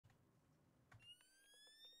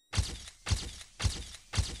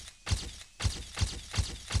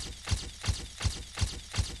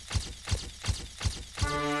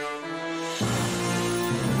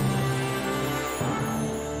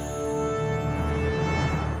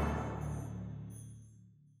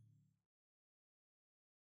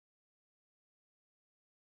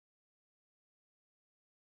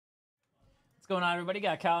going on, everybody?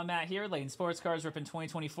 Got Kyle and Matt here. Layton Sports Cards ripping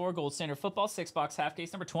 2024 Gold Standard Football 6-box half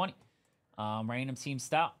case number 20. Random team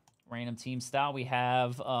style. Random team style. We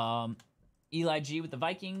have Eli G with the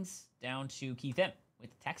Vikings down to Keith M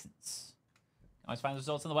with the Texans. Always find the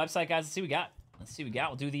results on the website, guys. Let's see what we got. Let's see what we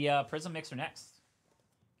got. We'll do the Prism Mixer next.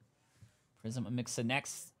 Prism Mixer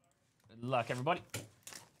next. Good luck, everybody.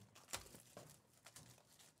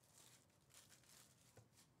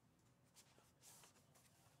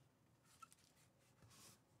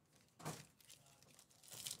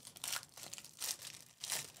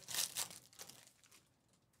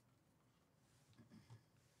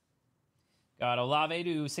 Got Olave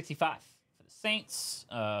to 65 for the Saints.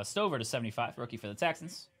 Stover to 75, rookie for the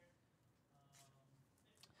Texans.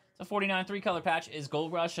 So 49 3-color patch is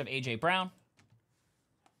Gold Rush of A.J. Brown.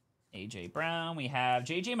 A.J. Brown. We have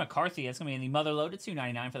J.J. McCarthy. That's going to be in the Mother Load to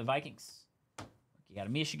 299 for the Vikings. Rookie out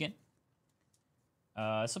of Michigan.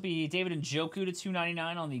 This will be David Njoku to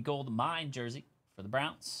 299 on the Gold Mine jersey for the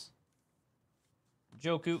Browns.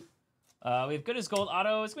 Njoku. We have Good as Gold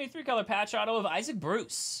auto. It's going to be a 3-color patch auto of Isaac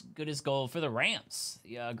Bruce. Good as Gold for the Rams.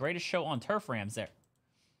 The greatest show on turf Rams there.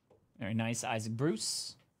 Very nice Isaac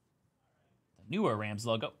Bruce. The newer Rams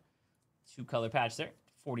logo. 2-color patch there.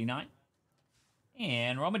 49.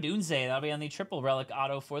 And Roma Dunze. That'll be on the triple relic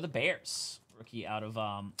auto for the Bears. Rookie out of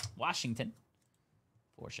Washington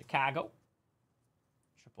for Chicago.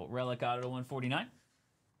 Triple relic auto to 149.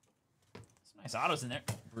 Some nice autos in there.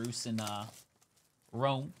 Bruce and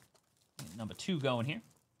Rome. Number 2 going here.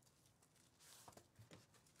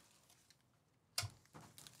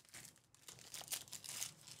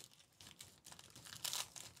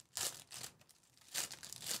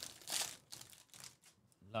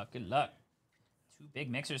 Good luck. 2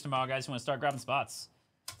 big mixers tomorrow, guys. You want to start grabbing spots.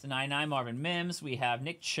 It's a 99 Marvin Mims. We have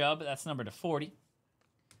Nick Chubb. That's number to 40.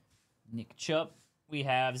 Nick Chubb. We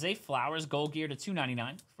have Zay Flowers, gold gear to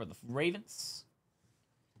 299 for the Ravens.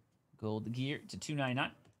 Gold gear to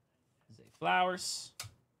 299. Zay Flowers.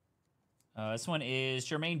 This one is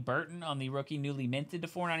Jermaine Burton on the rookie newly minted to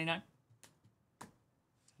 499.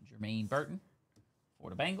 Jermaine Burton for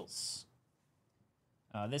the Bengals.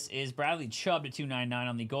 This is Bradley Chubb to 299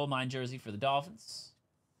 on the Gold Mine jersey for the Dolphins.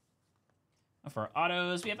 For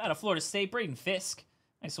autos, we have out of Florida State, Braden Fisk.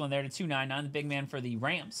 Nice one there to 299, the big man for the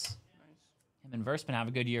Rams. Him and Versman have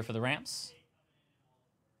a good year for the Rams.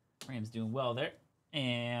 Rams doing well there.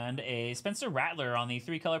 And a Spencer Rattler on the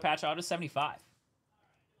 3-color patch auto 75.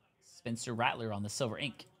 Spencer Rattler on the silver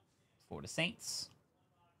ink for the Saints.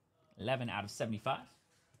 11 out of 75.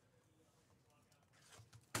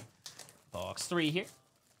 Box 3 here.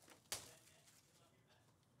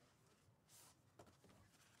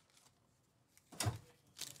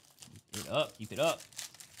 Keep it up, keep it up.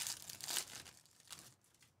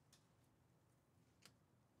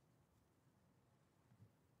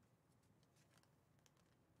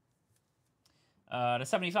 To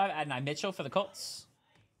 75, Adonai Mitchell for the Colts.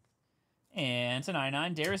 And to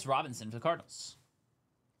 99, Darius Robinson for the Cardinals.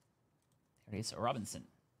 Darius Robinson.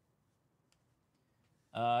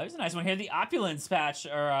 Here's a nice one here. The Opulence patch,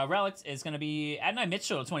 or relic, is going to be Adonai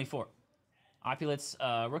Mitchell to 24. Opulence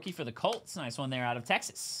rookie for the Colts. Nice one there out of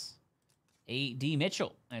Texas. A.D.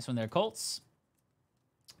 Mitchell. Nice one there, Colts.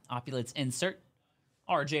 Opulence insert.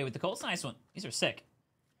 RJ with the Colts. Nice one. These are sick.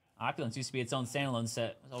 Opulence used to be its own standalone set.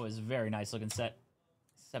 It was always a very nice looking set.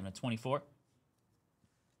 7 of 24.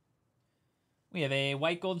 We have a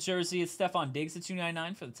white gold jersey. It's Stephon Diggs at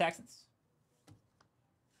 299 for the Texans.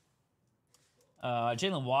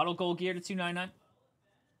 Jalen Waddle gold gear to 299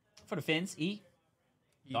 for the Finns.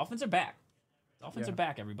 Dolphins are back. Dolphins are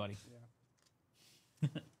back, everybody.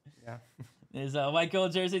 Yeah. There's a white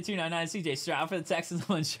gold jersey 299. CJ Stroud for the Texans.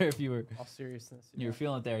 I'm unsure if you were all seriousness. You were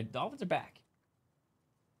feeling it there. Dolphins are back.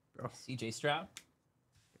 Bro. CJ Stroud.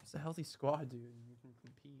 It's a healthy squad, dude. You can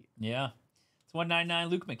compete. Yeah. It's 199.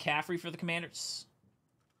 Luke McCaffrey for the Commanders.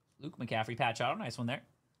 Luke McCaffrey patch auto. Nice one there.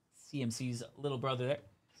 CMC's little brother there.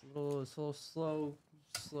 It's a little slow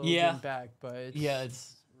getting back, but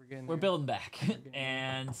we're building back.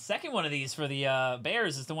 And second one of these for the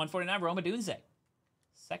Bears is the 149 Roma Dunze.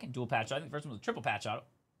 Second dual patch auto. I think the first one was a triple patch auto.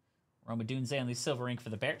 Roma Dunze on the silver ink for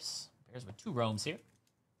the Bears. Bears with 2 Romes here.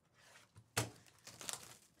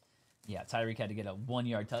 Yeah, Tyreek had to get a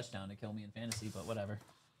 1-yard touchdown to kill me in fantasy, but whatever.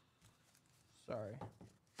 Sorry.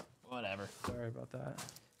 Whatever. Sorry about that.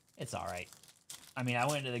 It's all right. I mean, I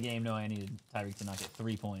went into the game knowing I needed Tyreek to not get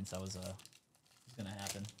 3 points. That was going to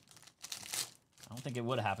happen. I don't think it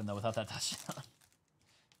would have happened, though, without that touchdown.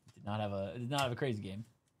 Did not have a crazy game.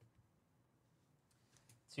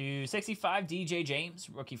 To 65, DJ James,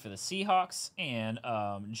 rookie for the Seahawks, and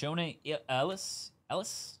Jonah Ellis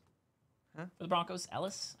Huh? for the Broncos.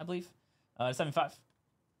 Ellis, I believe. 75. I was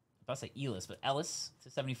about to say Elis, but Ellis to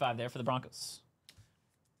 75 there for the Broncos.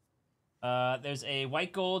 There's a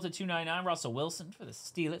white gold to 299. Russell Wilson for the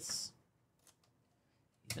Steelers.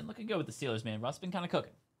 He's been looking good with the Steelers, man. Russ been kind of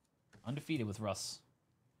cooking. Undefeated with Russ.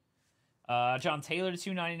 John Taylor to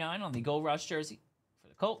 299 on the Gold Rush jersey for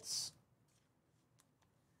the Colts.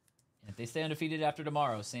 And if they stay undefeated after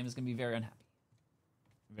tomorrow, Sam is going to be very unhappy.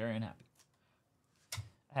 Very unhappy.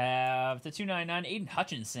 Have the 299 Aiden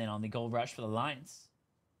Hutchinson on the Gold Rush for the Lions.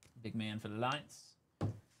 Big man for the Lions.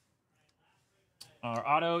 Our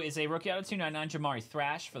auto is a rookie auto 299 Jamari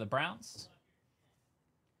Thrash for the Browns.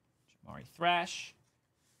 Jamari Thrash.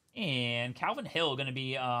 And Calvin Hill going to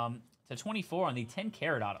be to 24 on the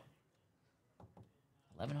 10-carat auto.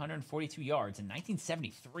 1,142 yards in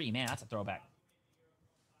 1973. Man, that's a throwback.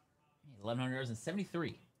 1,100 yards in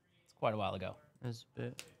 73. It's quite a while ago. That's a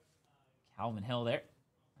bit. Calvin Hill there.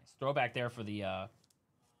 Nice throwback there for the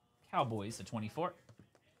Cowboys to 24.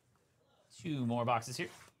 2 more boxes here.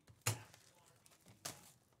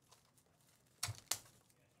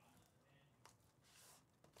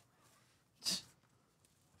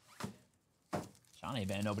 Sean ain't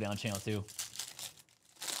been nobody on channel 2.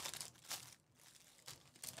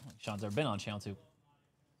 Sean's never been on channel 2.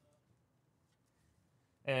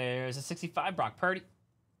 There's a 65 Brock Purdy.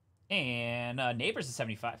 And Neighbors is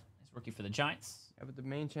 75. He's rookie for the Giants. Yeah, but the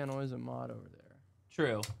main channel is a mod over there.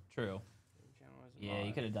 True, true. Main channel is a Yeah, mod.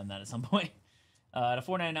 you could have done that at some point. The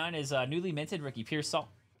 499 is newly minted Ricky Pearsall.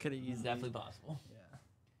 Could have easily. Definitely possible. Yeah.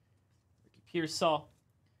 Ricky Pearsall.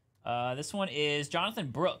 This one is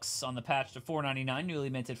Jonathan Brooks on the patch to 499,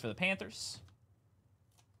 newly minted for the Panthers.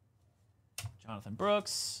 Jonathan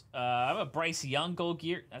Brooks. I have a Bryce Young gold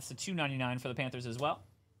gear. That's the 299 for the Panthers as well.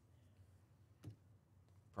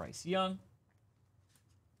 Bryce Young.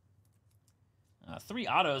 3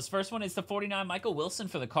 autos. First one is the 49 Michael Wilson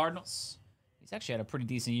for the Cardinals. He's actually had a pretty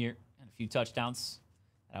decent year and a few touchdowns.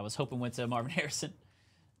 I was hoping went to Marvin Harrison.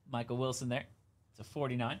 Michael Wilson there. It's a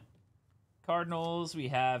 49. Cardinals, we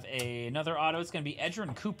have another auto. It's going to be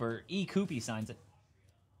Edgerrin Cooper. E. Coopy signs it.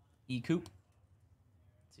 E. Coop.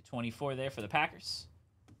 It's a 24 there for the Packers.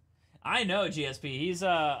 I know, GSP. He's,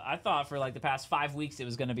 I thought for like the past 5 weeks it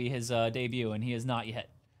was going to be his debut, and he is not yet.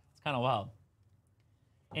 It's kind of wild.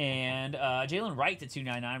 And Jalen Wright to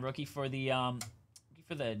 299, rookie for the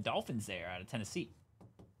Dolphins there out of Tennessee.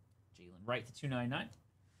 Jalen Wright to 299.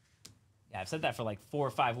 Yeah, I've said that for like 4 or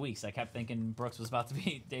 5 weeks. I kept thinking Brooks was about to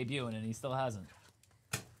be debuting, and he still hasn't.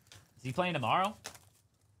 Is he playing tomorrow?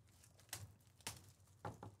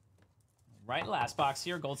 Right, last box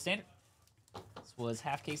here, gold standard. This was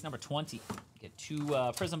half case number 20. Get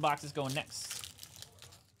 2 prism boxes going next.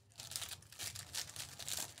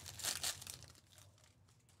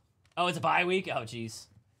 Oh, it's a bye week? Oh, jeez.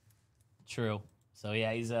 True. So,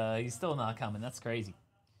 yeah, he's still not coming. That's crazy.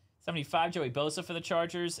 75, Joey Bosa for the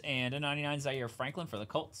Chargers, and a 99, Zaire Franklin for the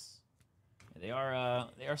Colts. Yeah,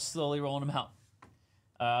 they are slowly rolling them out.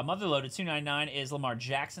 Motherloaded 299 is Lamar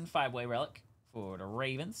Jackson, 5-way relic for the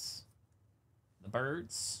Ravens. The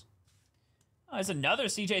Birds. Oh, there's another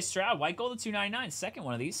CJ Stroud, white gold to 299. Second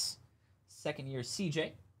one of these. Second year CJ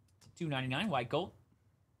to 299, white gold.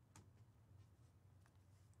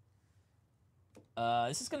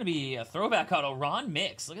 This is going to be a throwback auto. Ron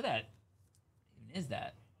Mix. Look at that. What even is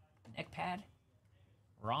that? Neck pad.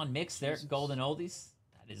 Ron Mix there. Jesus. Golden Oldies.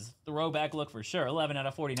 That is a throwback look for sure. 11 out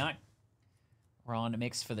of 49. Ron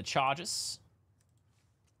Mix for the Chargers.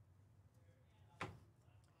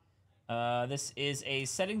 This is a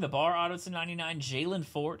setting the bar auto to 99. Jalen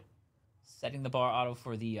Ford. Setting the bar auto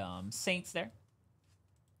for the Saints there.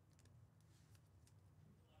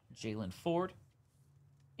 Jalen Ford.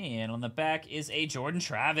 And on the back is a Jordan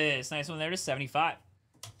Travis. Nice one there to 75.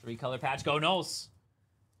 3-color patch. Go Knowles.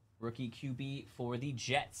 Rookie QB for the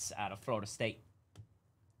Jets out of Florida State.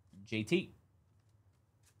 JT.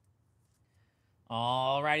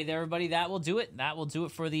 Alrighty there, everybody. That will do it. That will do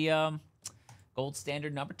it for the gold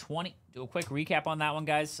standard number 20. Do a quick recap on that one,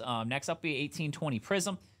 guys. Next up will be 1820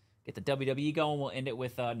 Prism. Get the WWE going. We'll end it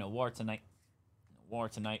with Noir tonight. Noir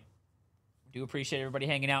tonight. Do appreciate everybody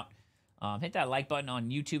hanging out. Hit that like button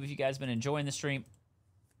on YouTube if you guys have been enjoying the stream.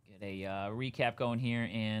 Get a recap going here,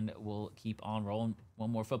 and we'll keep on rolling.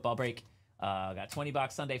 One more football break. Got 20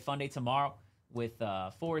 Box Sunday Fun Day tomorrow with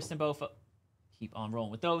Forrest and Bofa. Keep on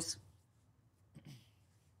rolling with those.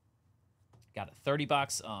 Got a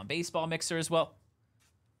 30-box baseball mixer as well.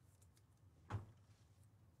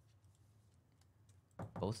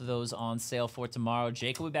 Both of those on sale for tomorrow.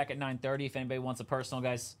 Jake will be back at 9:30 if anybody wants a personal,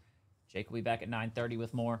 guys. Jake will be back at 9:30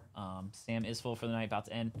 with more. Sam is full for the night, about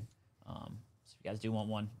to end. So if you guys do want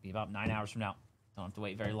one, be about 9 hours from now. Don't have to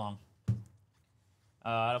wait very long.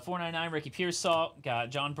 At 4.99, Ricky Pearsall. Got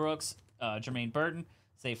John Brooks, Jermaine Burton,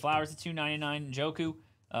 Zay Flowers at 2.99. Njoku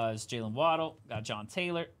is Jalen Waddle. Got John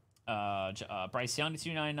Taylor, Bryce Young to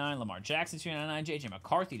 2.99. Lamar Jackson to 2.99. J.J.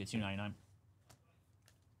 McCarthy to 2.99.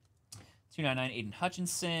 2.99, Aiden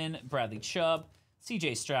Hutchinson, Bradley Chubb,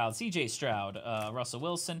 C.J. Stroud, Russell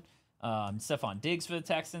Wilson, Stephon Diggs for the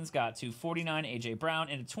Texans. Got 2.49, A.J. Brown,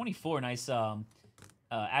 and a 24. Nice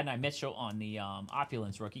Adonai Mitchell on the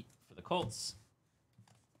Opulence rookie for the Colts.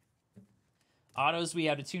 Autos, we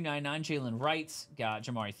have a 2.99, Jalen Wright. Got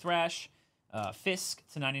Jamari Thrash, Fisk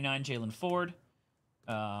to 99, Jalen Ford.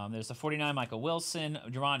 There's a 49, Michael Wilson.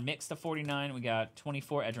 Duron Mix to 49. We got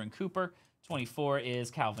 24, Edrin Cooper. 24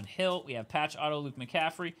 is Calvin Hill. We have patch auto, Luke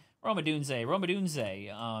McCaffrey. Roma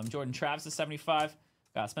Dunze. Jordan Travis to 75.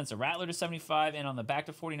 Got Spencer Rattler to 75. And on the back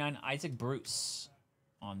to 49, Isaac Bruce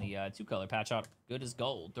on the 2-color patch auto. Good as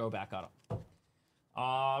gold. Throwback auto.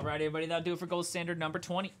 All right, everybody. That'll do it for gold standard number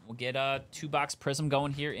 20. We'll get a 2-box prism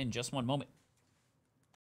going here in just one moment.